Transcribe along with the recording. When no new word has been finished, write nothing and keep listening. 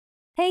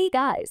Hey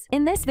guys,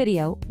 in this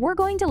video, we're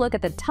going to look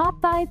at the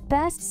top 5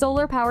 best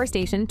solar power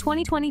station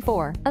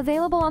 2024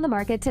 available on the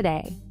market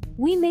today.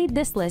 We made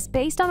this list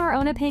based on our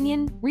own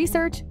opinion,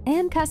 research,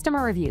 and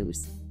customer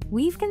reviews.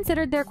 We've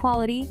considered their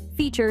quality,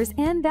 features,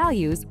 and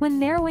values when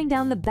narrowing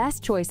down the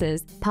best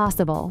choices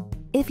possible.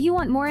 If you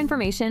want more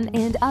information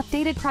and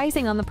updated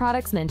pricing on the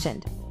products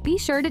mentioned, be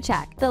sure to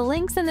check the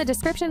links in the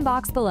description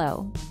box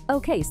below.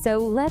 Okay, so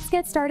let's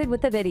get started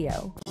with the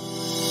video.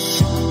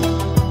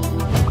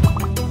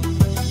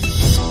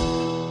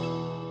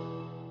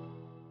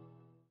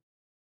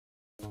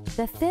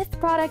 The 5th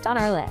product on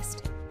our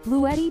list,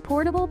 BLUETTI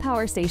Portable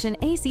Power Station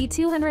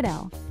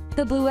AC200L.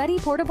 The BLUETTI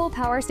Portable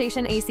Power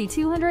Station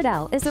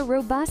AC200L is a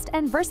robust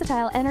and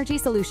versatile energy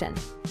solution,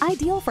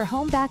 ideal for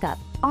home backup,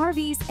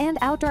 RVs, and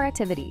outdoor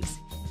activities.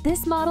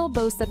 This model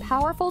boasts a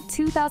powerful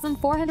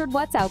 2,400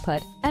 watts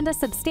output and a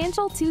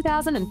substantial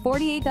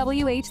 2,048 Wh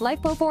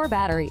LiFePO4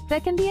 battery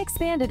that can be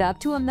expanded up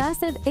to a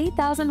massive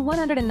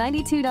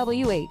 8,192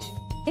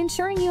 Wh,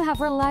 ensuring you have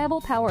reliable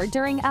power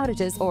during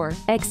outages or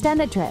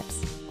extended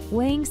trips.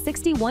 Weighing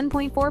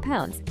 61.4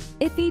 pounds,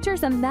 it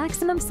features a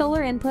maximum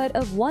solar input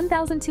of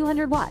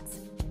 1,200 watts,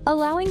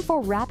 allowing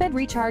for rapid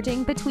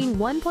recharging between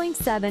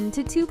 1.7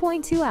 to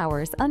 2.2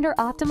 hours under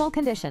optimal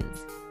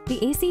conditions. The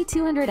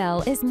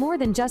AC200L is more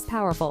than just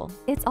powerful,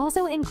 it's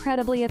also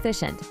incredibly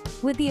efficient,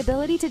 with the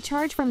ability to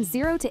charge from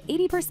 0 to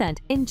 80%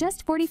 in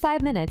just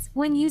 45 minutes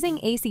when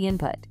using AC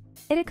input.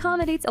 It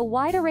accommodates a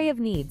wide array of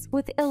needs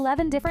with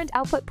 11 different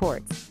output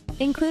ports,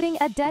 including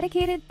a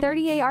dedicated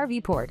 30A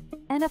RV port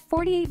and a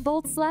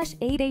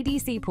 48V/8A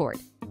DC port.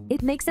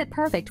 It makes it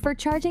perfect for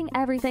charging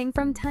everything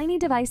from tiny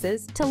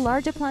devices to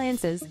large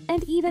appliances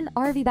and even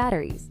RV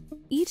batteries.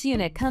 Each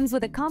unit comes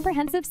with a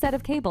comprehensive set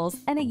of cables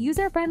and a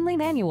user-friendly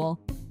manual,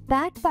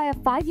 backed by a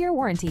 5-year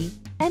warranty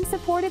and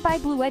supported by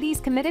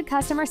BLUETTI's committed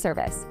customer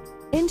service,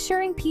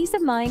 ensuring peace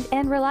of mind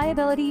and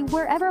reliability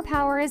wherever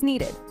power is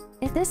needed.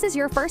 If this is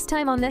your first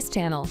time on this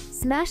channel,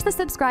 smash the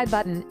subscribe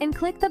button and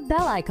click the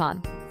bell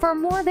icon for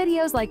more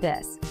videos like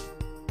this.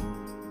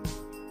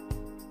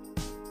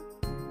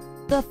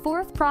 The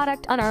 4th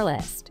product on our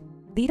list,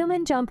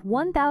 VTOMAN Jump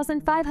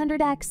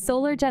 1500X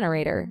Solar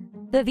Generator.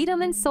 The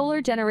VTOMAN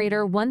Solar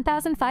Generator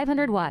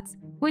 1500 watts,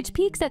 which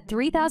peaks at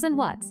 3000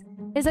 watts,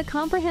 is a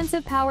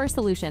comprehensive power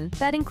solution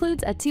that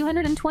includes a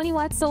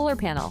 220-watt solar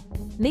panel,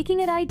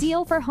 making it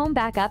ideal for home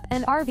backup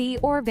and RV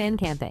or van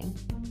camping.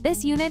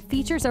 This unit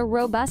features a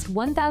robust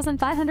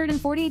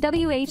 1,540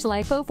 Wh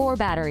LiFePO4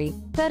 battery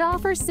that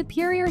offers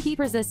superior heat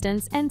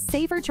resistance and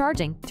safer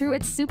charging through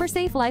its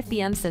SuperSafe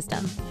LifeBM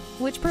system,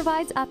 which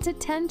provides up to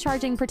 10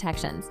 charging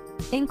protections,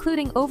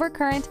 including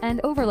overcurrent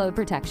and overload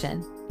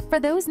protection. For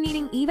those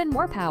needing even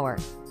more power,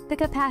 the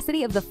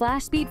capacity of the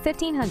FlashSpeed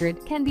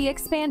 1500 can be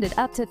expanded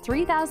up to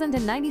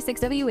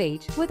 3,096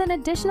 Wh with an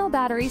additional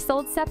battery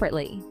sold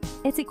separately.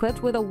 It's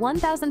equipped with a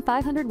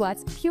 1,500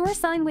 watts pure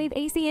sine wave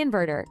AC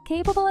inverter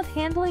capable of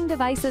handling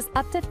devices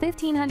up to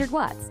 1,500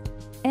 watts.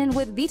 And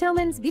with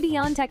VTOMAN's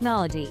VBeyond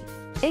technology,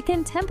 it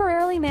can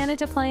temporarily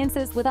manage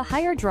appliances with a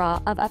higher draw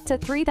of up to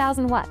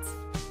 3,000 watts.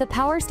 The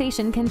power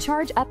station can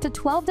charge up to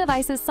 12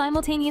 devices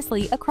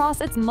simultaneously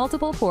across its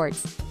multiple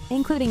ports,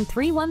 including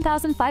 3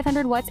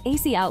 1,500 watts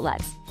AC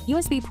outlets,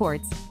 USB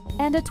ports,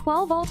 and a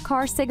 12-volt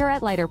car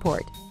cigarette lighter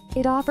port.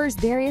 It offers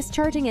various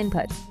charging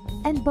inputs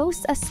and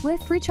boasts a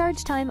swift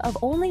recharge time of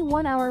only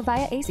 1 hour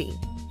via AC.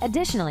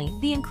 Additionally,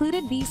 the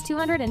included VS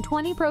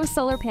 220 Pro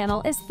solar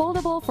panel is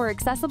foldable for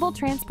accessible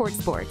transport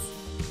sports,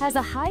 has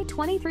a high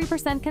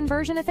 23%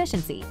 conversion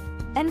efficiency,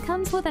 and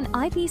comes with an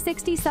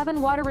IP67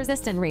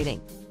 water-resistant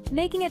rating,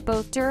 making it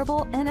both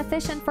durable and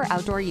efficient for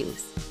outdoor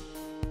use.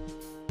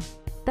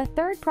 The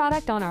 3rd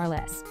product on our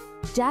list,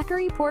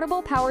 Jackery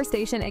Portable Power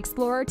Station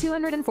Explorer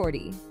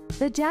 240.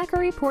 The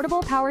Jackery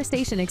Portable Power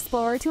Station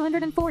Explorer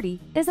 240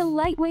 is a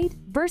lightweight,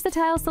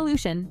 versatile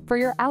solution for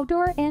your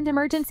outdoor and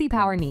emergency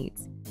power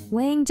needs.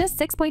 Weighing just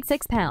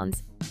 6.6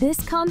 pounds, this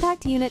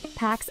compact unit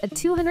packs a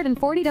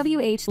 240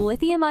 Wh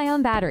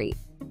lithium-ion battery,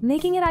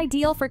 making it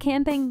ideal for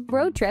camping,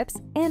 road trips,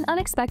 and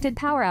unexpected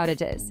power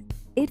outages.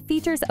 It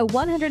features a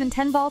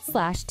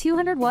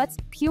 110V/200 watts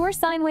pure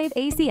sine wave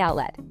AC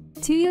outlet,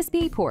 2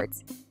 USB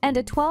ports, and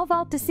a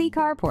 12-volt DC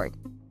car port,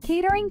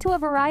 catering to a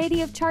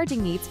variety of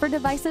charging needs for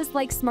devices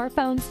like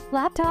smartphones,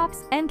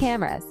 laptops, and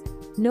cameras.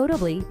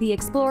 Notably, the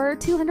Explorer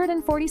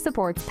 240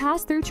 supports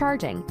pass-through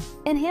charging,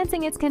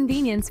 enhancing its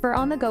convenience for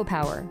on-the-go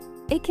power.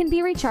 It can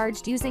be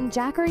recharged using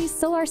Jackery's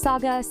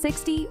SolarSaga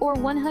 60 or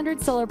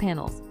 100 solar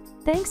panels,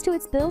 thanks to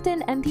its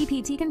built-in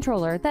MPPT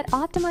controller that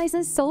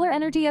optimizes solar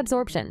energy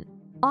absorption,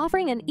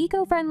 offering an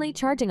eco-friendly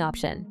charging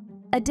option.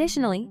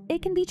 Additionally,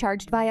 it can be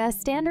charged via a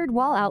standard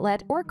wall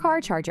outlet or car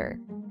charger,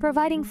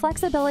 providing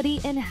flexibility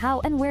in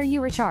how and where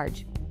you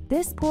recharge.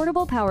 This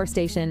portable power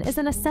station is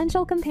an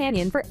essential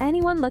companion for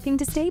anyone looking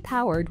to stay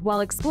powered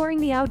while exploring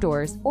the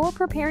outdoors or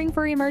preparing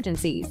for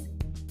emergencies.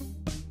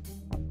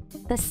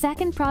 The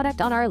 2nd product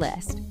on our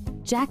list,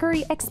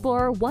 Jackery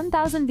Explorer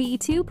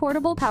 1000V2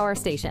 Portable Power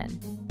Station.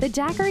 The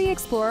Jackery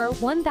Explorer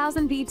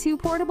 1000 V2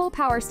 portable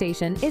power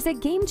station is a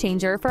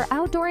game-changer for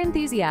outdoor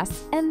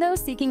enthusiasts and those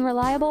seeking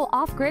reliable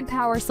off-grid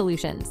power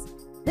solutions.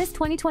 This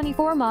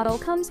 2024 model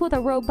comes with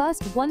a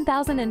robust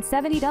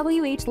 1070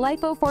 WH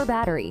LiFo4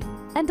 battery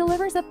and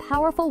delivers a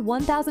powerful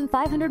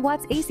 1500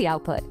 watts AC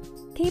output,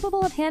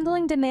 capable of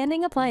handling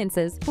demanding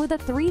appliances with a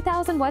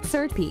 3000 watt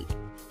surge peak.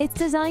 It's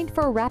designed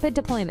for rapid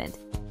deployment,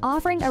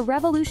 offering a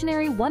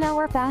revolutionary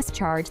 1-hour fast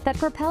charge that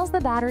propels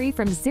the battery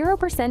from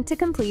 0% to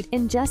complete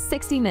in just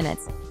 60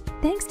 minutes,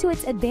 thanks to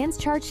its advanced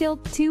Charge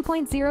Shield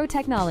 2.0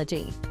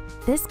 technology.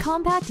 This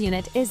compact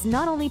unit is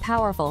not only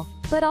powerful,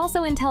 but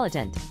also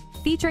intelligent,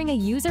 featuring a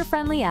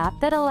user-friendly app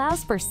that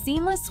allows for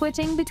seamless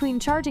switching between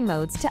charging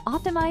modes to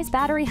optimize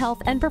battery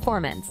health and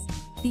performance.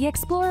 The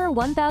Explorer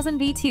 1000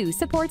 V2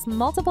 supports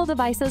multiple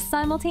devices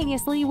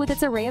simultaneously with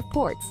its array of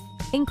ports,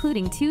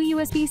 including 2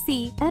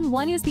 USB-C and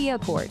 1 USB-A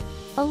port,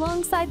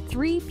 alongside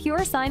 3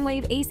 pure sine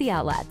wave AC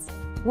outlets.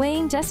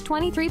 Weighing just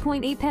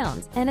 23.8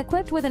 pounds and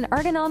equipped with an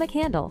ergonomic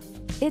handle,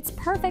 it's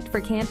perfect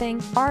for camping,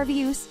 RV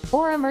use,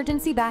 or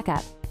emergency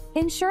backup,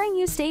 ensuring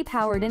you stay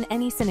powered in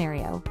any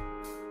scenario.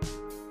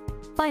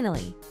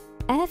 Finally,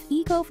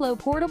 Ecoflow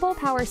Portable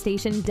Power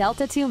Station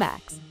Delta 2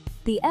 Max.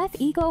 The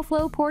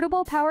Ecoflow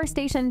Portable Power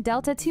Station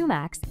Delta 2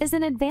 Max is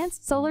an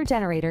advanced solar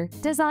generator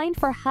designed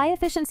for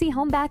high-efficiency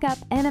home backup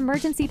and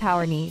emergency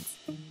power needs.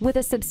 With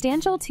a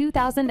substantial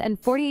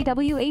 2048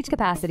 WH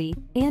capacity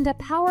and a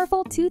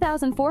powerful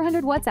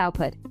 2400 watts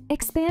output,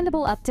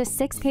 expandable up to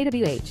 6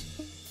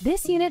 kWh,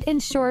 this unit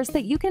ensures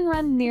that you can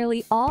run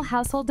nearly all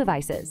household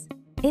devices.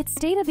 Its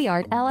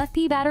state-of-the-art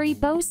LFP battery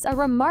boasts a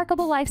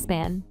remarkable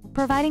lifespan,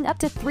 providing up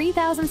to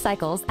 3,000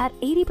 cycles at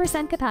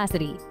 80%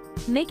 capacity,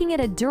 making it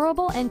a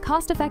durable and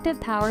cost-effective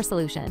power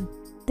solution.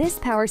 This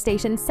power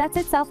station sets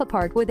itself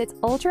apart with its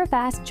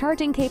ultra-fast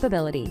charging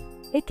capability.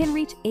 It can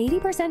reach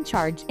 80%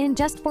 charge in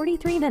just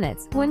 43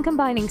 minutes when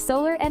combining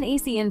solar and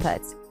AC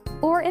inputs,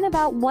 or in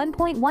about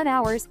 1.1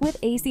 hours with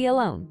AC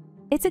alone.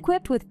 It's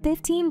equipped with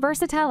 15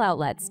 versatile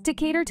outlets to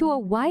cater to a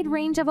wide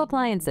range of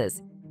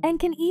appliances, and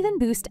can even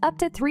boost up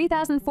to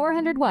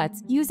 3,400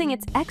 watts using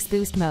its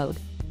X-Boost mode.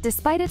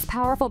 Despite its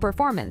powerful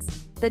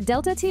performance, the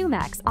Delta 2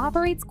 Max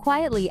operates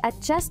quietly at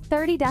just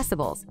 30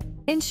 decibels,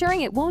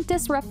 ensuring it won't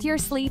disrupt your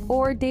sleep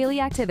or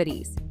daily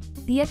activities.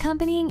 The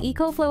accompanying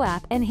Ecoflow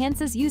app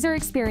enhances user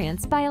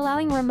experience by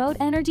allowing remote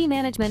energy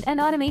management and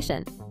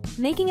automation,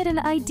 making it an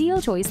ideal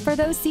choice for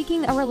those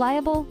seeking a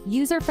reliable,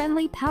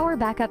 user-friendly power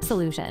backup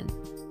solution.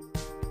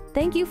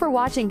 Thank you for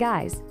watching,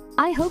 guys.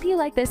 I hope you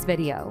like this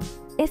video.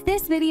 If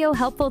this video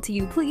helpful to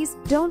you, please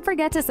don't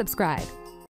forget to subscribe.